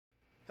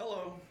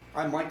Hello,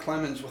 I'm Mike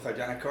Clemens with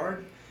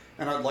IDenticard,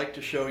 and I'd like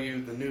to show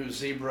you the new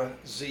Zebra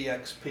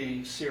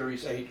ZXP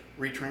Series 8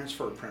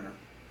 retransfer printer.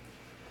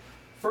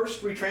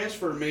 First,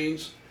 retransfer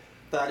means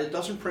that it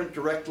doesn't print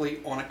directly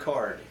on a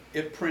card.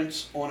 It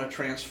prints on a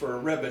transfer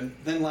ribbon,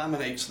 then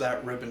laminates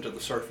that ribbon to the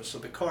surface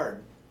of the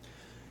card.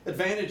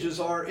 Advantages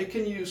are it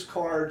can use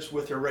cards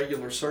with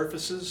irregular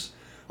surfaces,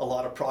 a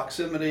lot of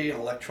proximity,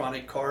 and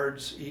electronic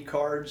cards,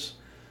 e-cards,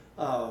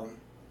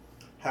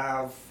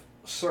 have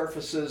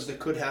surfaces that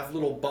could have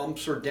little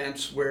bumps or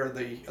dents where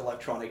the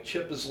electronic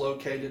chip is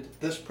located.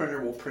 This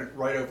printer will print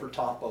right over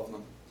top of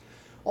them.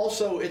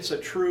 Also, it's a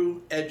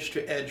true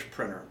edge-to-edge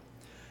printer.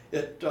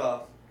 It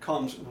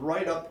comes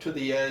right up to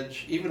the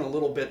edge, even a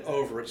little bit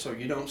over it, so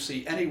you don't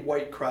see any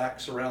white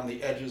cracks around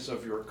the edges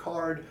of your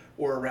card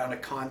or around a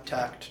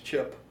contact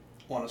chip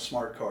on a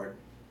smart card.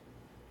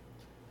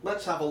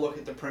 Let's have a look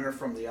at the printer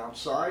from the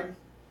outside.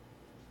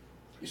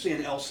 You see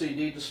an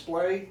LCD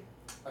display,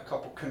 a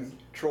couple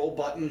control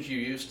buttons you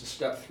use to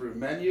step through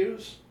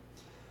menus,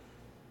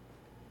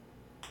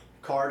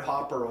 card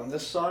hopper on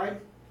this side,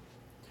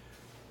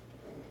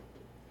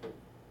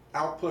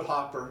 output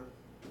hopper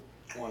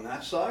on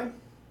that side,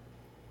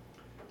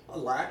 a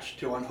latch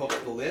to unhook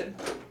the lid,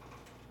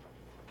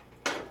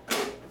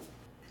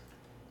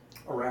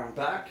 around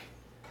back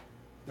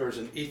there's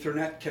an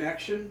Ethernet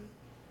connection,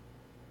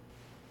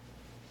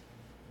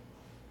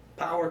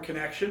 power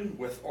connection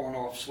with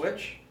on-off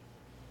switch,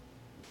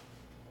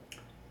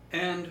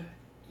 and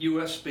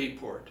USB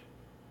port.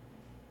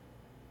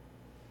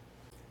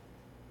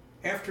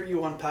 After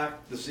you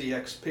unpack the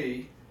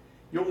ZXP,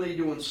 you'll need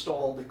to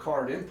install the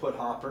card input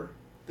hopper,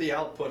 the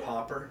output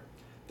hopper,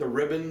 the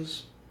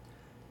ribbons,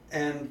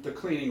 and the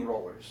cleaning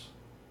rollers.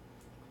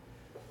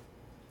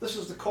 This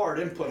is the card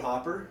input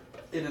hopper.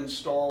 It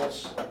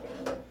installs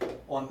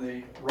on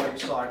the right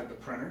side of the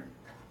printer.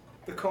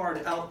 The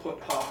card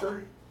output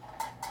hopper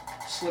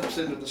slips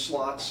into the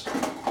slots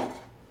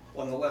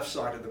on the left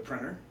side of the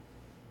printer.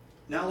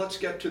 Now let's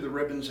get to the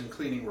ribbons and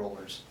cleaning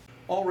rollers.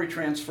 All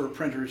retransfer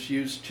printers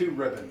use two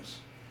ribbons.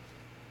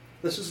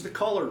 This is the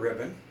color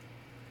ribbon.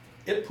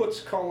 It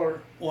puts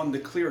color on the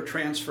clear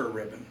transfer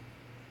ribbon.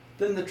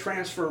 Then the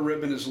transfer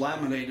ribbon is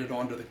laminated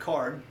onto the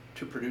card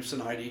to produce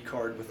an ID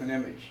card with an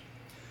image.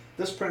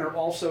 This printer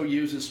also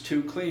uses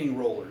two cleaning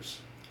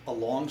rollers, a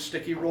long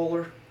sticky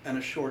roller and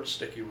a short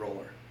sticky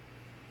roller.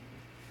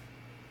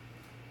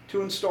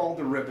 To install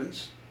the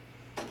ribbons,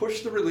 push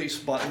the release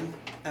button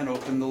and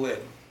open the lid.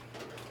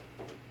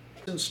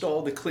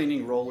 Install the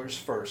cleaning rollers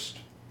first.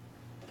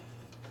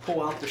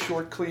 Pull out the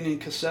short cleaning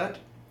cassette.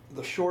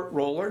 The short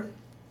roller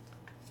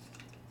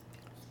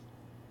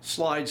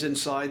slides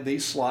inside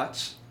these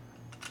slots.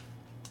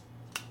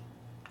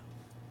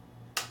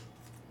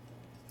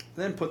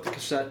 Then put the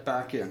cassette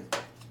back in.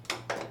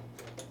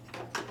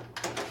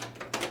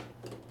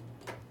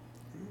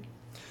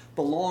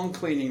 The long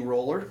cleaning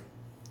roller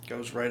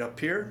goes right up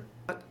here.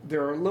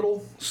 There are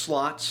little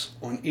slots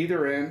on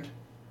either end.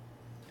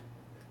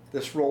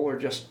 This roller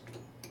just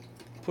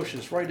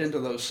pushes right into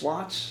those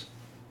slots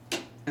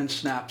and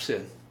snaps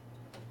in.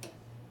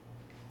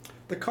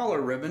 The color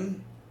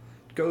ribbon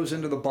goes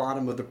into the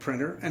bottom of the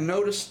printer, and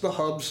notice the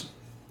hubs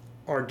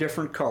are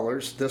different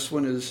colors. This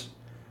one is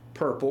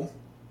purple,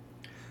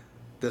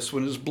 this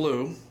one is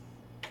blue.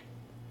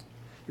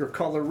 Your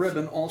color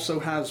ribbon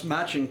also has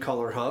matching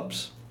color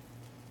hubs.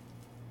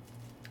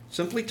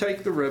 Simply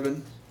take the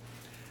ribbon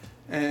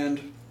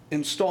and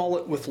install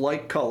it with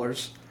light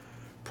colors,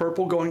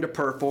 purple going to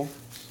purple,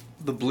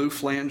 the blue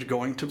flange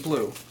going to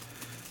blue.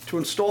 To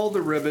install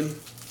the ribbon,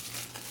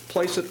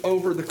 place it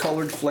over the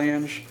colored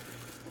flange,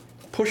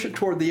 push it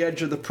toward the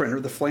edge of the printer.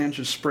 The flange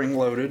is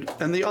spring-loaded,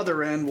 and the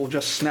other end will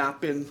just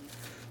snap in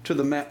to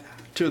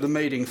the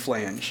mating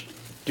flange.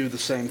 Do the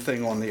same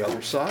thing on the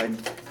other side,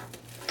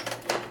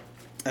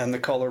 and the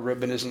color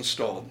ribbon is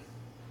installed.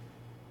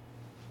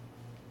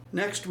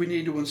 Next, we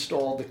need to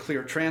install the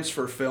clear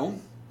transfer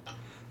film.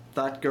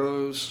 That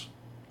goes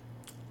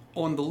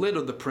on the lid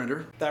of the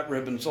printer. That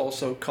ribbon is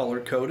also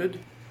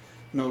color-coded.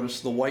 Notice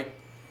the white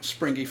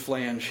springy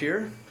flange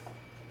here,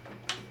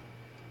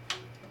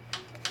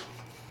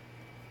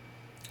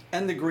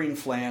 and the green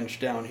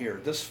flange down here.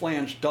 This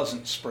flange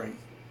doesn't spring.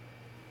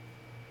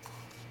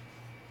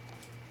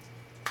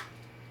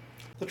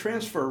 The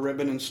transfer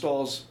ribbon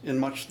installs in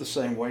much the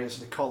same way as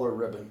the color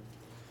ribbon.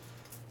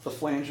 The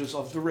flanges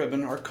of the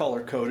ribbon are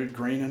color-coded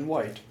green and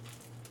white.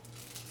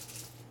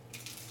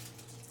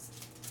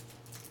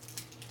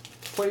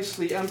 Place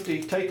the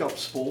empty take-up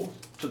spool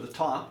to the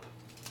top.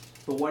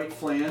 The white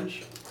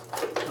flange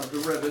of the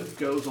ribbon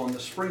goes on the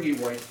springy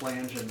white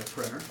flange in the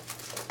printer.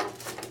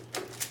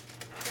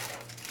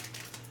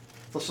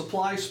 The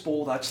supply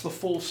spool, that's the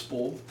full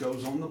spool,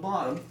 goes on the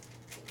bottom.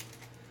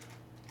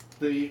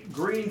 The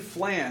green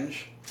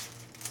flange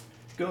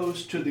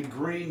goes to the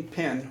green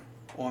pin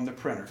on the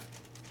printer.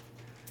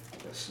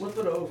 Just slip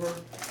it over,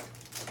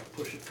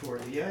 push it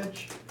toward the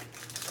edge,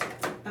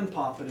 and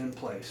pop it in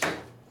place.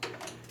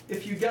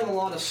 If you get a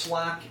lot of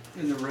slack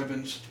in the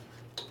ribbons,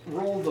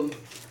 roll them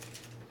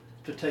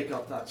to take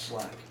up that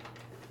slack.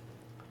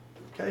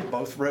 Okay,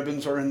 both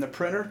ribbons are in the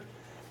printer.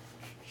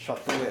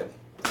 Shut the lid.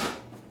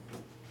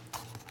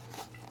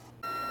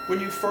 When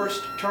you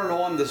first turn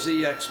on the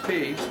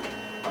ZXP,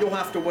 you'll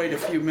have to wait a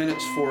few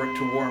minutes for it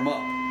to warm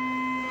up.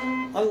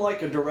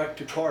 Unlike a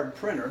direct-to-card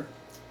printer,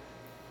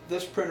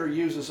 this printer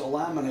uses a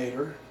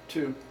laminator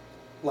to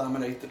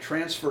laminate the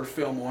transfer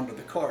film onto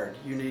the card.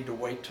 You need to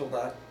wait till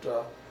that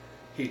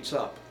heats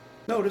up.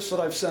 Notice that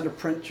I've sent a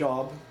print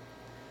job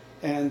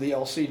and the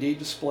LCD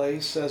display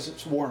says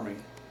it's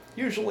warming.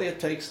 Usually it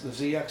takes the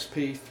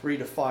ZXP 3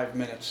 to 5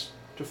 minutes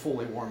to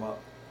fully warm up.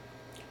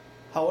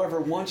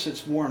 However, once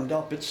it's warmed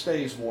up, it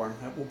stays warm.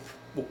 It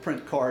will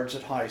print cards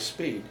at high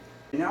speed.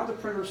 Now the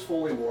printer's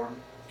fully warm.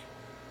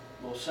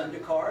 We'll send a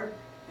card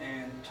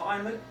and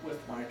time it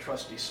with my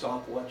trusty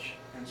stopwatch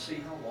and see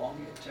how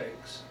long it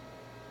takes.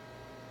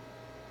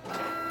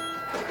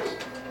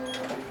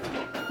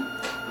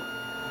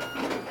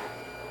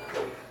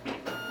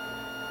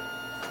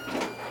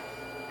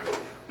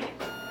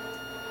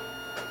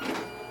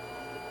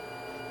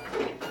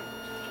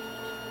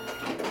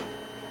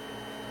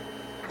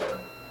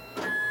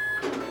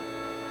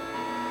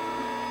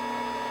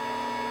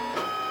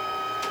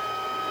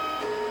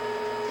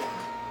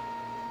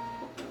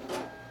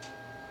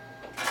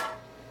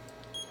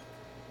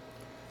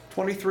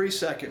 23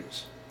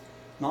 seconds.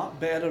 Not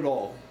bad at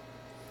all.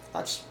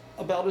 That's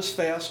about as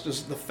fast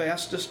as the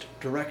fastest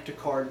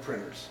direct-to-card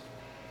printers.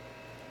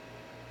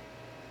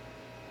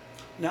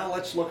 Now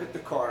let's look at the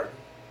card.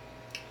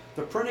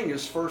 The printing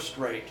is first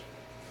rate.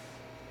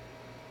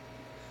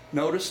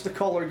 Notice the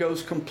color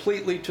goes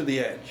completely to the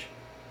edge.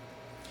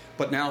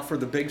 But now for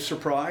the big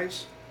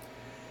surprise.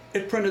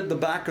 It printed the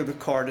back of the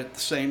card at the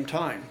same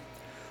time.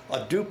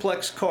 A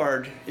duplex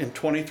card in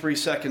 23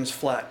 seconds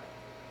flat.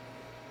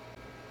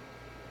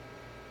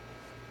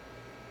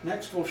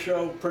 Next we'll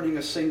show printing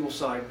a single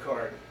side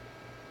card.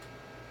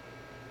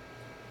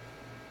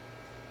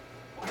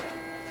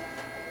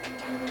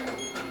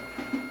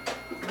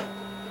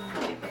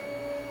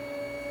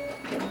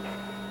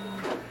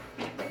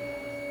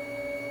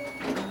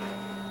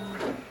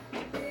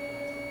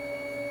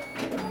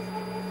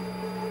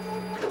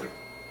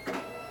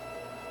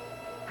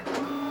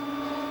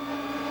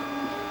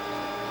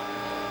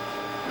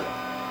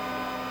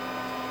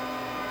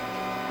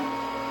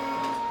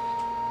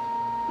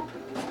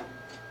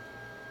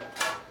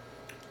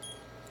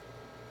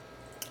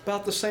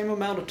 About the same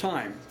amount of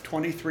time,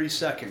 23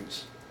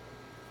 seconds.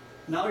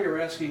 Now you're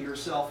asking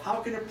yourself,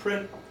 how can it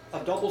print a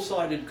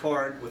double-sided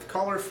card with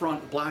color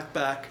front, black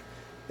back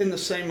in the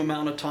same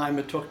amount of time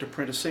it took to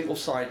print a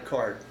single-side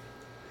card?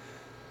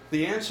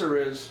 The answer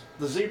is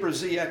the Zebra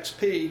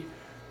ZXP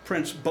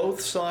prints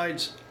both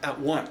sides at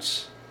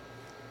once.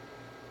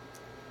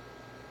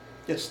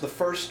 It's the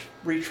first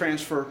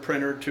retransfer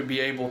printer to be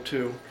able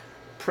to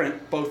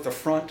print both the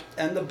front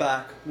and the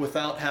back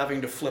without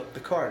having to flip the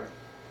card.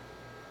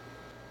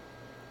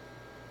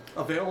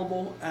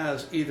 Available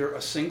as either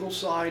a single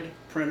side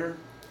printer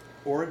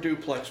or a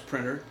duplex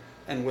printer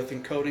and with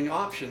encoding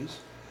options,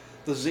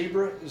 the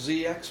Zebra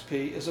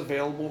ZXP is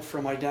available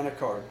from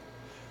IDenticard.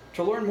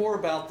 To learn more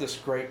about this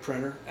great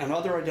printer and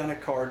other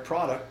IDenticard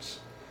products,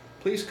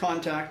 please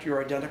contact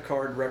your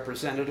IDenticard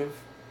representative.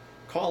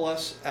 Call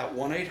us at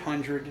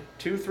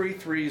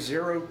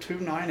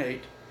 1-800-233-0298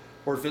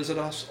 or visit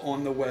us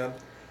on the web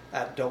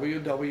at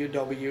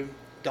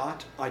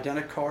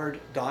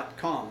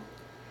www.identicard.com.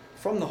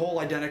 From the whole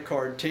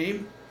IDenticard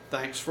team,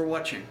 thanks for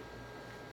watching.